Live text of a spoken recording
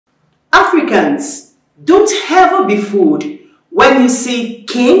Africans, don't ever be fooled when you see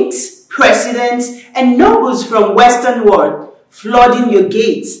kings, presidents, and nobles from Western world flooding your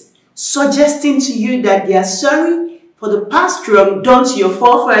gates, suggesting to you that they are sorry for the past wrong done to your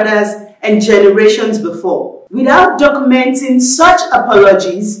forefathers and generations before, without documenting such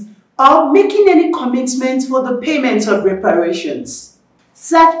apologies or making any commitment for the payment of reparations.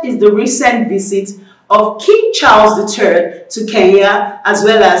 Such is the recent visit of King Charles III to Kenya, as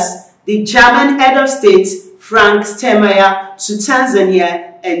well as the German head of state Frank Steinmeier to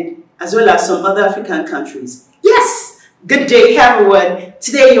Tanzania, and as well as some other African countries. Yes! Good day, everyone.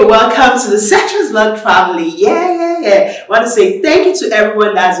 Today you're welcome to the setrosvlog family. I want to say thank you to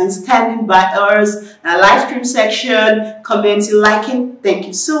everyone that has been standing by us in our live stream section, commenting, liking. Thank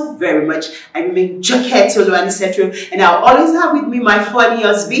you so very much. I remain Joket Toluani Setro, and I'll always have with me my funny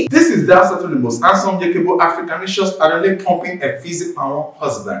husband. This is the most handsome, capable, Africanicious, adorably pumping a physical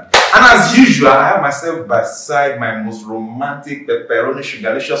husband. And as usual, I have myself beside my most romantic, pepperoni,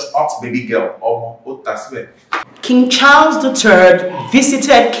 sugarlicious, hot baby girl, Omo Otaswe. King Charles III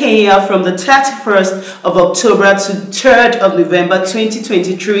visited Kenya from the 31st of October to 3rd of November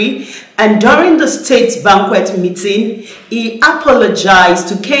 2023, and during the state banquet meeting, he apologized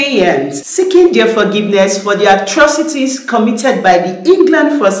to Kenyans, seeking their forgiveness for the atrocities committed by the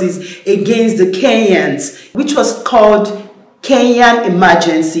England forces against the Kenyans, which was called Kenyan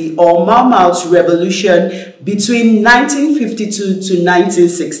Emergency or Mau Mau's Revolution between 1952 to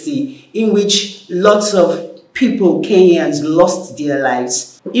 1960, in which lots of people, Kenyans, lost their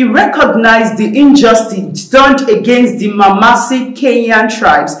lives. He recognized the injustice done against the Mamasi Kenyan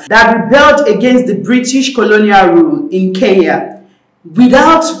tribes that rebelled against the British colonial rule in Kenya,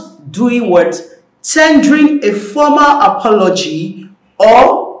 without doing what? Tendering a formal apology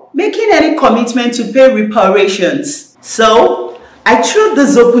or making any commitment to pay reparations. So, I throw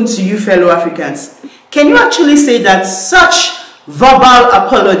this open to you, fellow Africans. Can you actually say that such verbal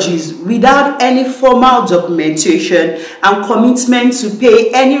apologies without any formal documentation and commitment to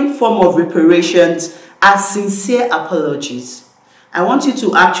pay any form of reparations are sincere apologies? I want you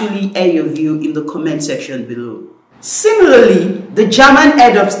to actually air your view in the comment section below. Similarly, the German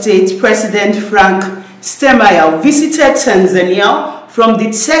head of state, President Frank Steinmeier, visited Tanzania from the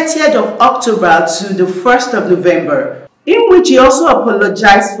 30th of October to the 1st of November, in which he also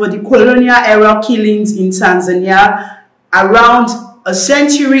apologized for the colonial era killings in Tanzania around a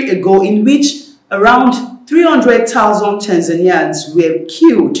century ago, in which around 300,000 Tanzanians were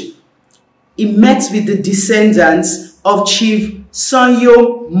killed. He met with the descendants of Chief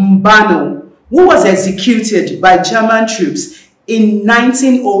Sonyo Mbano, who was executed by German troops in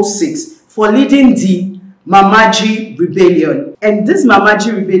 1906 for leading the Mamaji Rebellion. And this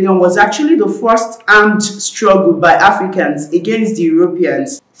Mamaji Rebellion was actually the first armed struggle by Africans against the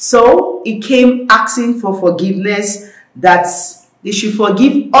Europeans. So he came asking for forgiveness, that they should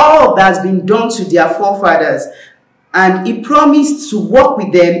forgive all that's been done to their forefathers, and he promised to work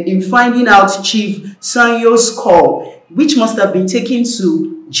with them in finding out Chief Sonyo's skull, which must have been taken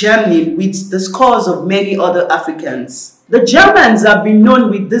to Germany with the skulls of many other Africans. The Germans have been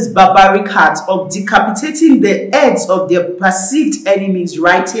known with this barbaric act of decapitating the heads of their perceived enemies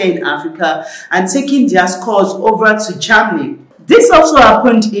right here in Africa and taking their skulls over to Germany. This also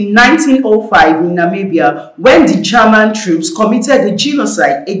happened in 1905 in Namibia, when the German troops committed a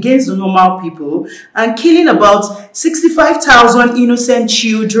genocide against the normal people and killing about 65,000 innocent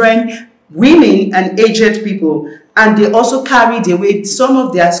children, women, and aged people, and they also carried away some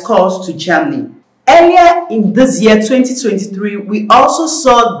of their skulls to Germany. Earlier in this year, 2023, we also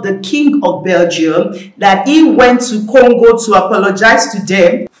saw the King of Belgium that he went to Congo to apologize to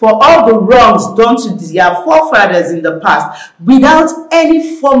them for all the wrongs done to their forefathers in the past, without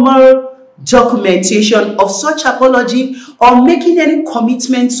any formal documentation of such apology or making any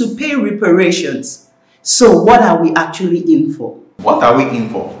commitment to pay reparations. So what are we actually in for? What are we in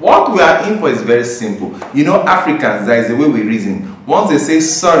for? What we are in for is very simple. You know, Africans, there is a way we reason. Once they say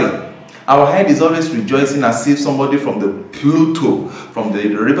sorry, our head is always rejoicing as if somebody from the Pluto, from the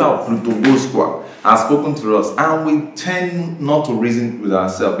river of Pluto, has spoken to us, and we tend not to reason with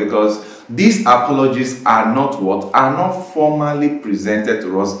ourselves because these apologies are not what? Are not formally presented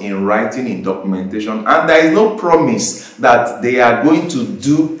to us in writing, in documentation, and there is no promise that they are going to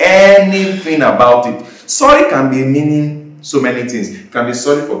do anything about it. Sorry can be meaning so many things. You can be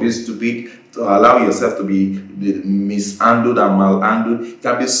sorry for being stupid, to allow yourself to be mishandled and malhandled. You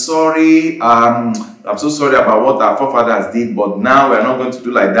can be sorry, I'm so sorry about what our forefathers did, but now we're not going to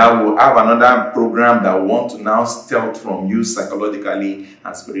do like that. We'll have another program that we want to now steal from you psychologically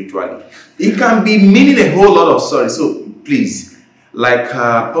and spiritually. It can be meaning a whole lot of sorry. So please, Like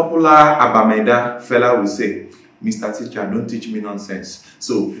popular Abameda fella will say, Mr. Teacher, don't teach me nonsense.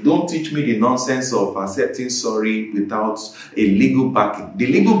 So don't teach me the nonsense of accepting sorry without a legal backing. The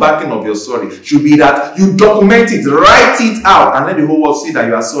legal backing of your sorry should be that you document it, write it out, and let the whole world see that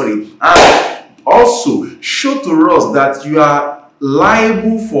you are sorry. And also show to us that you are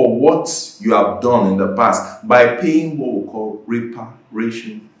liable for what you have done in the past by paying what we call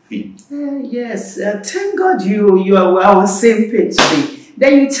reparation fee. Yes, thank God you are on the same page today.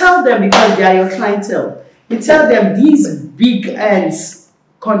 Then you tell them, because they are your clientele, you tell them these big ends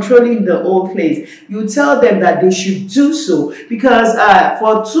controlling the whole place. You tell them that they should do so, because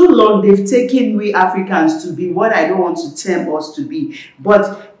for too long they've taken we Africans to be what I don't want to term us to be.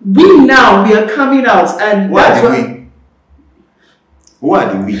 But we are coming out, and who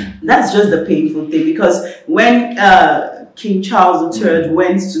are the we? That's just the painful thing, because when King Charles III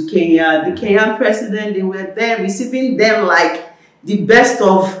went to Kenya, the Kenyan president, they were there receiving them like the best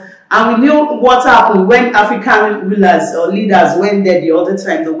of. And we knew what happened when African rulers or leaders went there the other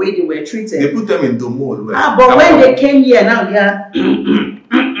time, the way they were treated. They put them in the mold. But when they came here, now they are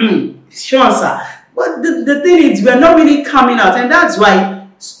sure, sir. But the thing is, we're not really coming out. And that's why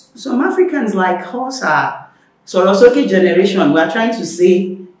some Africans like us are Sorosoke generation. We're trying to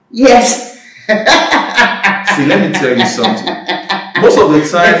say, yes. See, let me tell you something. Most of the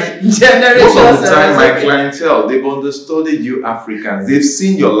time, my clientele, they've understudied you Africans. They've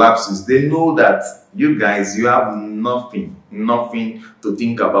seen your lapses. They know that you guys, you have nothing to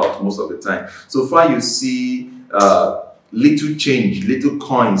think about most of the time. So far, you see little change, little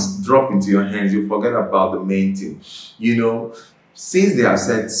coins drop into your hands. You forget about the main thing. You know, since they have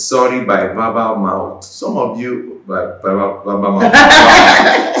said sorry by verbal mouth, some of you, by verbal mouth,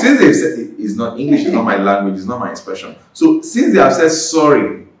 since they've said, it's not English, it's not my language, it's not my expression. So since they have said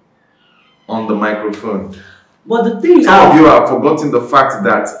sorry on the microphone, but the thing, some of you have forgotten the fact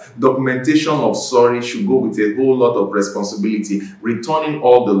that documentation of sorry should go with a whole lot of responsibility, returning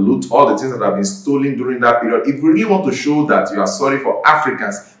all the loot, all the things that have been stolen during that period. If you really want to show that you are sorry for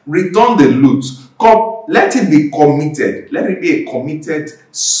Africans, return the loot. Let it be committed. Let it be a committed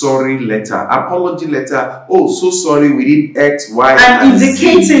sorry letter, apology letter. Oh, so sorry, we did X, Y, and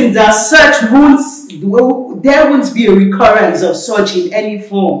indicating that there won't be a recurrence of such in any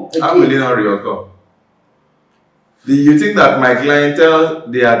form again. How will it not reoccur? Do you think that my clientele,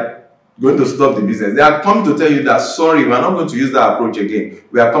 they are going to stop the business? They are coming to tell you that, sorry, we are not going to use that approach again.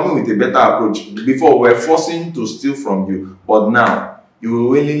 We are coming with a better approach. Before, we were forcing to steal from you, but now, you will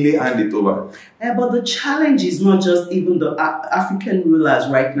willingly hand it over. But the challenge is not just even the African rulers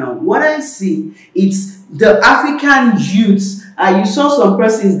right now. What I see, it's the African youths. You saw some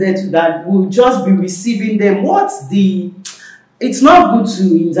persons there too that will just be receiving them. It's not good to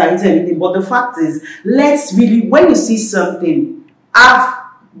indict anything, but the fact is, let's really, when you see something,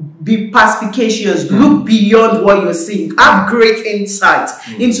 be perspicacious, look beyond what you're seeing, have great insight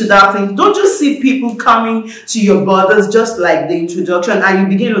into that thing. Don't just see people coming to your borders just like the introduction and you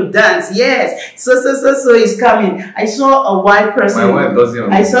begin to dance. Yes, so is coming. I saw a white person. My wife doesn't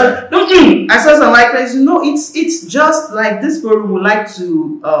understand. I saw some white person. No, it's just like this forum would like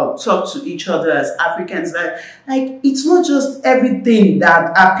to talk to each other as Africans. Like it's not just everything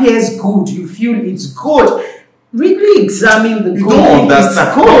that appears good, you feel it's good. Really examine the good. You don't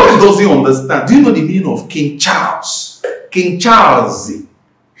understand. Nobody doesn't understand. Do you know the meaning of King Charles? King Charles.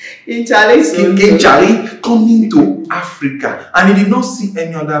 King Charlie coming to Africa, and he did not see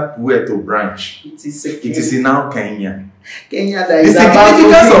any other where to branch. It is in now Kenya. The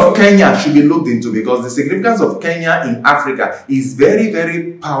significance of Kenya should be looked into, because the significance of Kenya in Africa is very,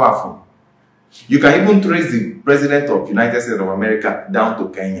 very powerful. You can even trace the president of United States of America down to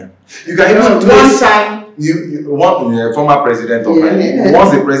Kenya. You can even trace one former president of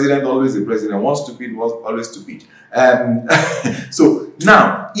once the president, always the president. Once stupid, was always stupid. So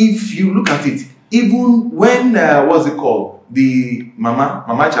now, if you look at it, even when what's it called, the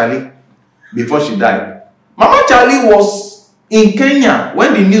Mama Charlie, before she died, Mama Charlie was in Kenya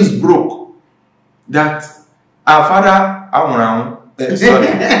when the news broke that our father, that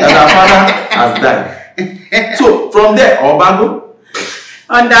our father has died. So from there, Obago,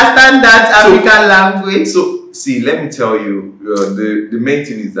 understand that African language. So see, let me tell you, the main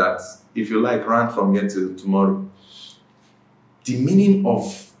thing is that if you like, run from here till tomorrow. The meaning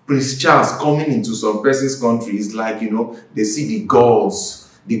of Prince Charles coming into some person's country is like, you know, they see the gods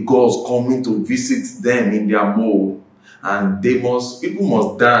coming to visit them in their mole, and people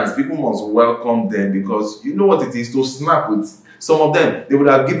must dance, people must welcome them, because you know what it is to snap with Some of them, they would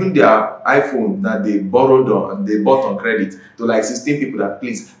have given their iPhone that they borrowed on, they bought on credit to like 16 people that,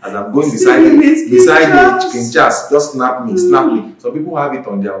 please, as I'm going beside the chicken chas, just snap me, snap me. So people have it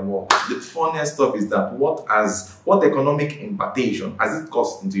on their wall. The funniest stuff is that what economic impartation has it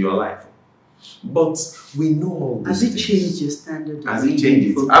cost into your life? But we know all this. Has it changed your standard? Has it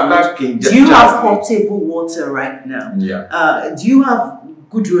changed it? After King do you have portable water right now? Yeah. Do you have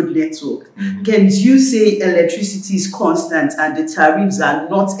good road network? Can you say electricity is constant and the tariffs are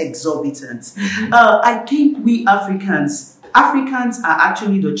not exorbitant? I think we Africans are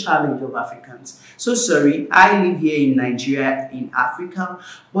actually the challenge of Africans. So sorry, I live here in Nigeria, in Africa,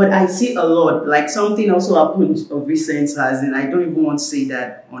 but I see a lot, like something also happened of recent, as in I don't even want to say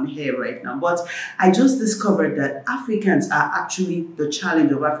that on here right now, but I just discovered that Africans are actually the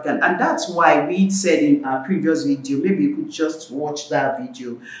challenge of African, and that's why we said in our previous video, maybe you could just watch that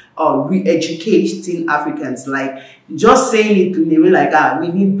video, re-educating Africans, like just saying it in a way like, we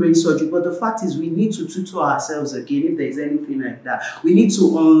need brain surgery, but the fact is we need to tutor ourselves again, if there's anything like that. We need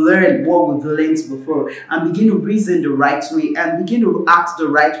to unlearn what we've learned before and begin to reason the right way and begin to ask the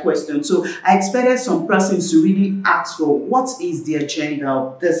right question. So I expected some persons to really ask for what is the agenda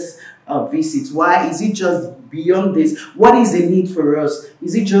of this visit? Why is it just beyond this? What is the need for us?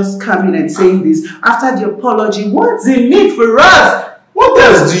 Is it just coming and saying this? After the apology, what's the need for us? What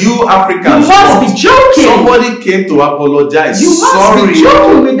else do you Africans You must be joking. Somebody came to apologize. You must be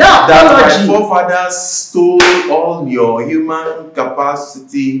joking with that apology. My forefathers stole all your human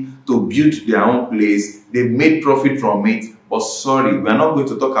capacity to build their own place. They made profit from it. But sorry, we are not going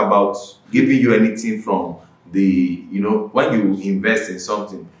to talk about giving you anything from the, when you invest in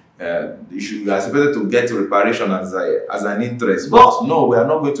something, you are supposed to get reparation as an interest. But no, we are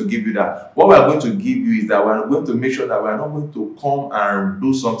not going to give you that. What we are going to give you is that we are going to make sure that we are not going to come and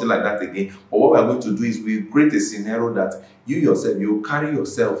do something like that again. But what we are going to do is we create a scenario that you yourself, you carry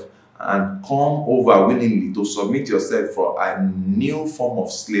yourself and come over willingly to submit yourself for a new form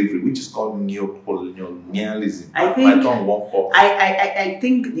of slavery, which is called neo-colonialism. I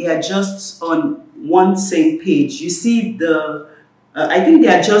think they are just on one same page. You see I think they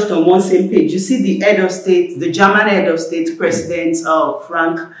are just on one same page. You see the head of state, the German head of state, President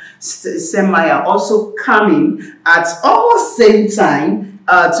Frank Steinmeier, also coming at almost same time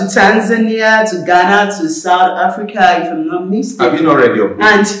to Tanzania, to Ghana, to South Africa, if I'm not mistaken. Have you not read your book?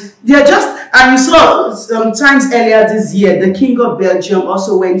 And they're and you saw sometimes earlier this year, the King of Belgium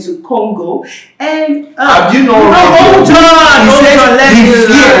also went to Congo. And have you not read your book?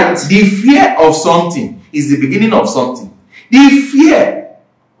 The fear of something is the beginning of something. The fear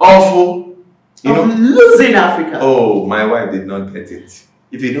of losing Africa. Oh, my wife did not get it.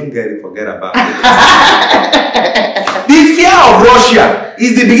 If you don't get it, forget about it. The fear of Russia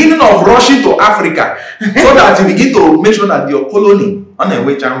is the beginning of rushing to Africa, so that you begin to make sure that your colony on a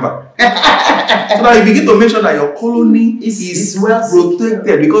way chamber. So that you begin to make sure that your colony is well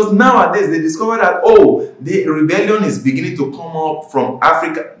protected. Because nowadays they discover that the rebellion is beginning to come up from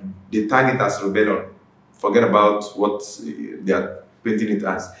Africa. They tag it as rebellion. Forget about what they are painting it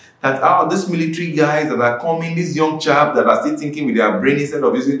as. That these military guys that are coming, these young chaps that are still thinking with their brain instead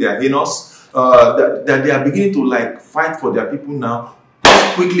of using their anus, that they are beginning to fight for their people now.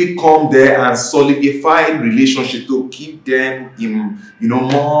 Just quickly come there and solidify relationship to keep them in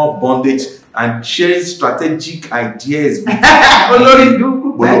more bondage and sharing strategic ideas with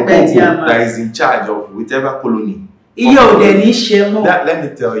that is in charge of whichever colony. Let me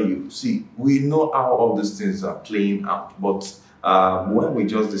tell you, see, we know how all these things are playing out, but when we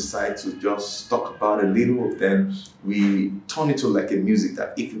just decide to just talk about a little of them, we turn it to like a music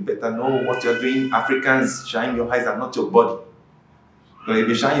that if you better know what you're doing, Africans, shine your eyes and not your body. So if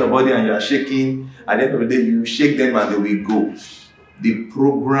you shine your body and you are shaking, at the end of the day, you shake them and they will go. The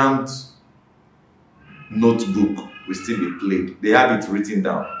programmed notebook will still be played. They have it written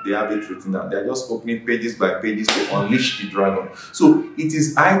down. They are just opening pages by pages to unleash the dragon. So it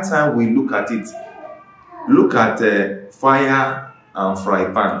is high time we look at it. Look at fire and fry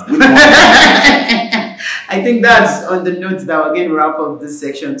pan. I think that's on the notes that we're going to wrap up this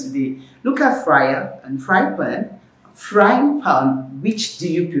section today. Look at fire and fry pan. Frying pan, which do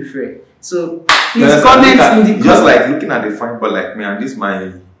you prefer? So please comment in the just like looking at the frying pan like me, and this is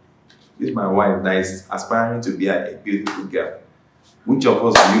my wife that is aspiring to be a beautiful girl. Which of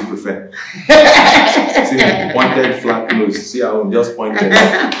us do you prefer? See, pointed flat nose. See how I'm just pointed.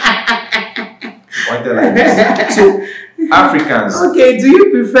 Pointed like this. So Africans. Okay, do you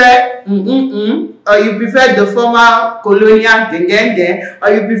prefer or you prefer the former colonial or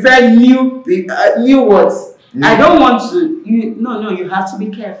you prefer new words? I don't want to. No. You have to be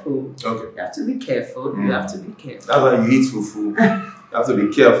careful. Okay. You have to be careful. You have to be careful. That's why you eat fufu. You have to be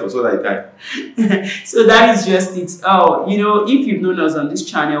careful so that you can. So that is just it. Oh, if you've known us on this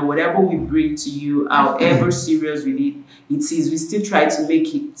channel, whatever we bring to you, however serious it is, we still try to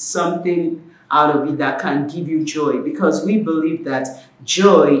make it something out of it that can give you joy, because we believe that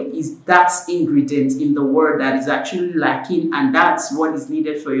joy is that ingredient in the world that is actually lacking, and that's what is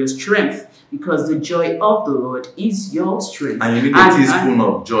needed for your strength, because the joy of the Lord is your strength. And you need a teaspoon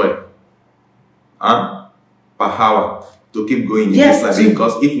of joy per hour to keep going in this life,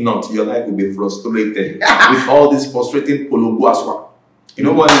 because if not, your life will be frustrated with all this frustrating pologuaswa. You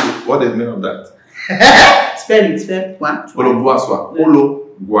know what is the meaning of that? Spell one. Pologuaswa. Polo.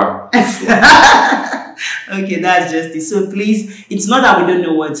 Okay, that's just it. So please, it's not that we don't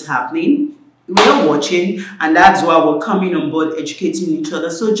know what's happening. We're watching, and that's why we're coming on board, educating each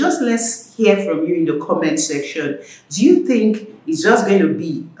other. So just let's hear from you in the comment section. Do you think it's just going to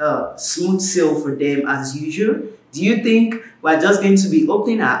be a smooth sail for them as usual? Do you think we're just going to be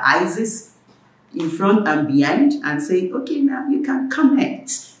opening our eyes in front and behind and say, okay, now you can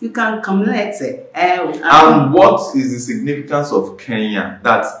comment. You can comment. And what is the significance of Kenya?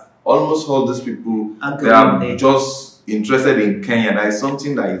 That almost all these people they are just interested in Kenya. There is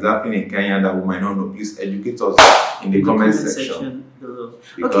something that is happening in Kenya that we might not know. Please educate us in the comment section.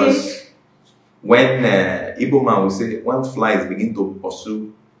 Because when Igbo man will say, when flies begin to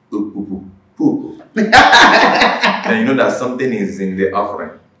pursue poo, then you know that something is in the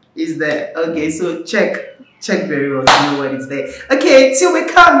offering. Is there? Okay, so check very well to know what is there. Okay, till we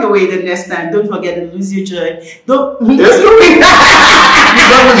come your way the next time, don't forget to lose your joy. Till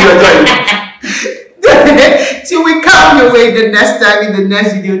we come your way the next time in the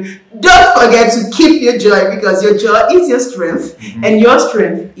next video, don't forget to keep your joy, because your joy is your strength, and your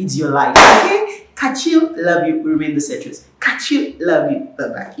strength is your life. Okay, catch you, love you, remain the citrus. Catch you, love you,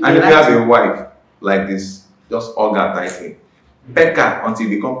 bye-bye. And if you have a wife like this, just hug her tightly. Pekka until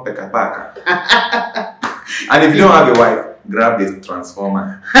you become Pekka Paka. And if you don't have a wife, grab the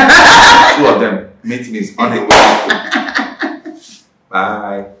transformer. 2 of them. Meet me on the way.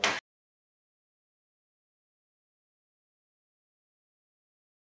 Bye.